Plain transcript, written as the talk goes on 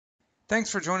Thanks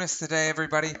for joining us today,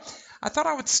 everybody. I thought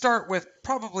I would start with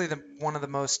probably one of the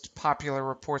most popular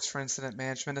reports for incident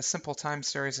management, a simple time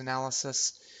series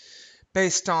analysis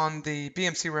based on the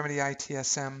BMC Remedy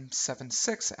ITSM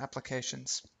 7.6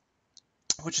 applications,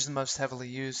 which is the most heavily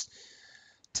used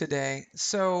today.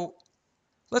 So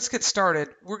let's get started.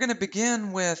 We're going to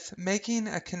begin with making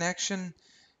a connection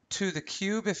to the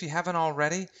cube if you haven't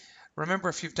already. Remember,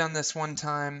 if you've done this one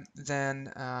time,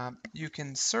 then you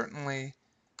can certainly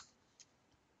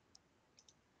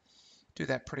do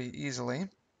that pretty easily.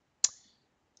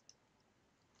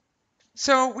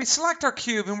 So we select our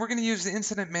cube, and we're going to use the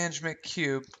incident management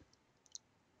cube.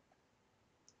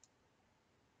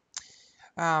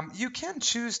 You can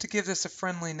choose to give this a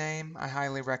friendly name. I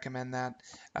highly recommend that.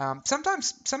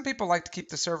 Sometimes some people like to keep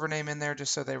the server name in there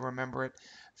just so they remember it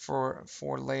for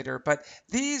later. But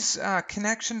these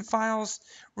connection files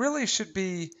really should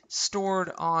be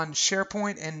stored on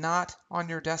SharePoint and not on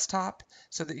your desktop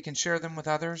so that you can share them with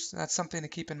others. That's something to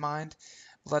keep in mind.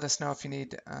 Let us know if you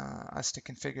need us to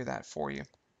configure that for you.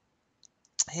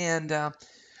 And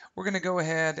we're going to go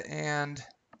ahead and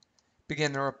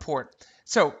begin the report.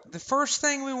 So the first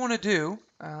thing we want to do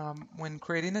when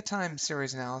creating a time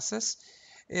series analysis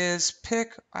is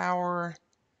pick our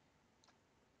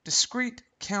discrete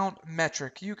count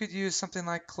metric. You could use something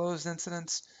like closed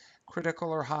incidents, critical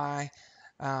or high.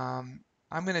 I'm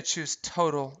going to choose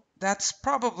total. That's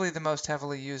probably the most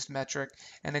heavily used metric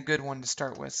and a good one to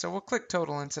start with. So we'll click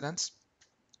total incidents.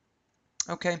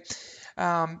 Okay.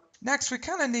 Next, we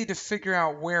kind of need to figure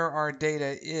out where our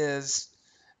data is.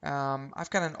 I've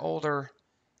got an older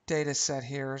data set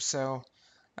here, so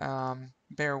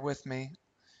bear with me.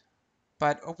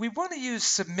 But we want to use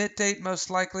submit date most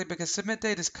likely because submit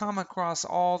date is common across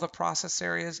all the process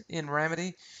areas in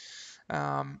Remedy.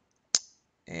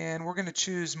 And we're going to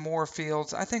choose more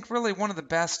fields. I think really one of the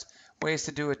best ways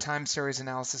to do a time series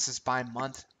analysis is by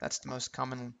month. That's the most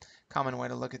common way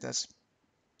to look at this.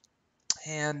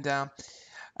 And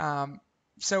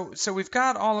so we've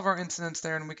got all of our incidents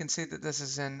there, and we can see that this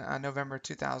is in November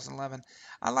 2011.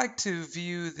 I like to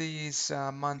view these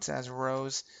months as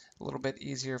rows, a little bit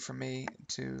easier for me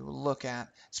to look at,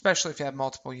 especially if you have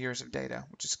multiple years of data,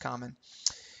 which is common.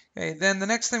 Okay, then the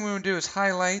next thing we want to do is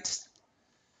highlight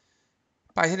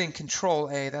by hitting Control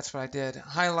A. That's what I did.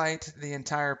 Highlight the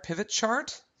entire pivot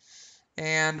chart.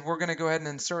 And we're going to go ahead and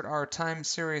insert our time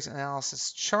series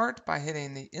analysis chart by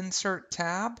hitting the Insert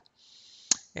tab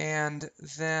and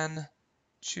then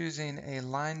choosing a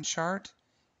line chart.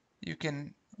 You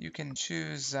can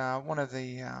choose one of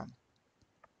the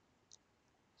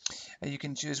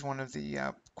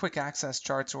quick access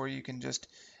charts, or you can just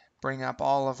bring up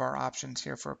all of our options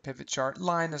here for a pivot chart.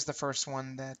 Line is the first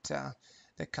one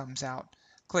that comes out.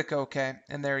 Click OK,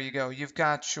 and there you go. You've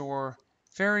got your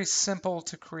very simple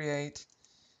to create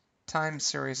time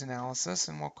series analysis,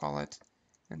 and we'll call it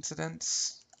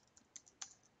incidents.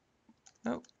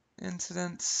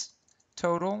 Incidents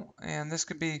total, and this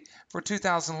could be for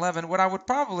 2011. What I would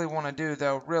probably want to do,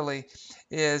 though, really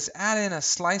is add in a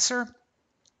slicer,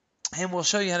 and we'll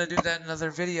show you how to do that in another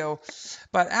video.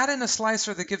 But add in a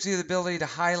slicer that gives you the ability to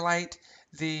highlight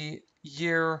the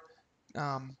year,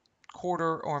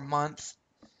 quarter, or month,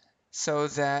 so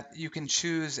that you can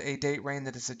choose a date range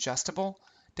that is adjustable.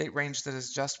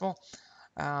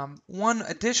 One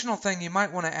additional thing you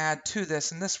might want to add to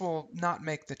this, and this will not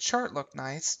make the chart look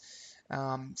nice,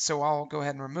 so I'll go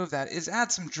ahead and remove that, is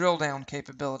add some drill down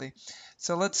capability.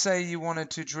 So let's say you wanted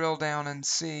to drill down and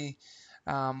see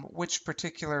which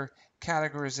particular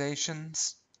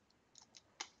categorizations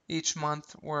each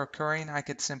month were occurring. I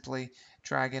could simply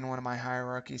drag in one of my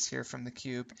hierarchies here from the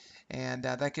cube, and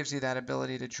that gives you that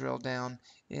ability to drill down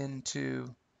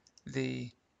into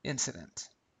the incident.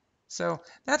 So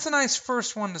that's a nice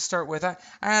first one to start with. I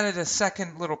added a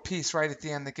second little piece right at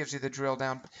the end that gives you the drill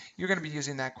down. You're going to be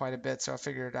using that quite a bit, so I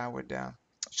figured I would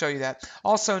show you that.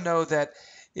 Also know that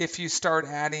if you start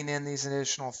adding in these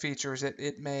additional features,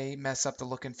 it may mess up the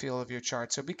look and feel of your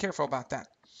chart, so be careful about that.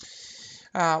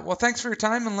 Well, thanks for your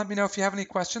time, and let me know if you have any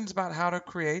questions about how to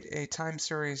create a time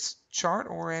series chart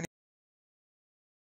or any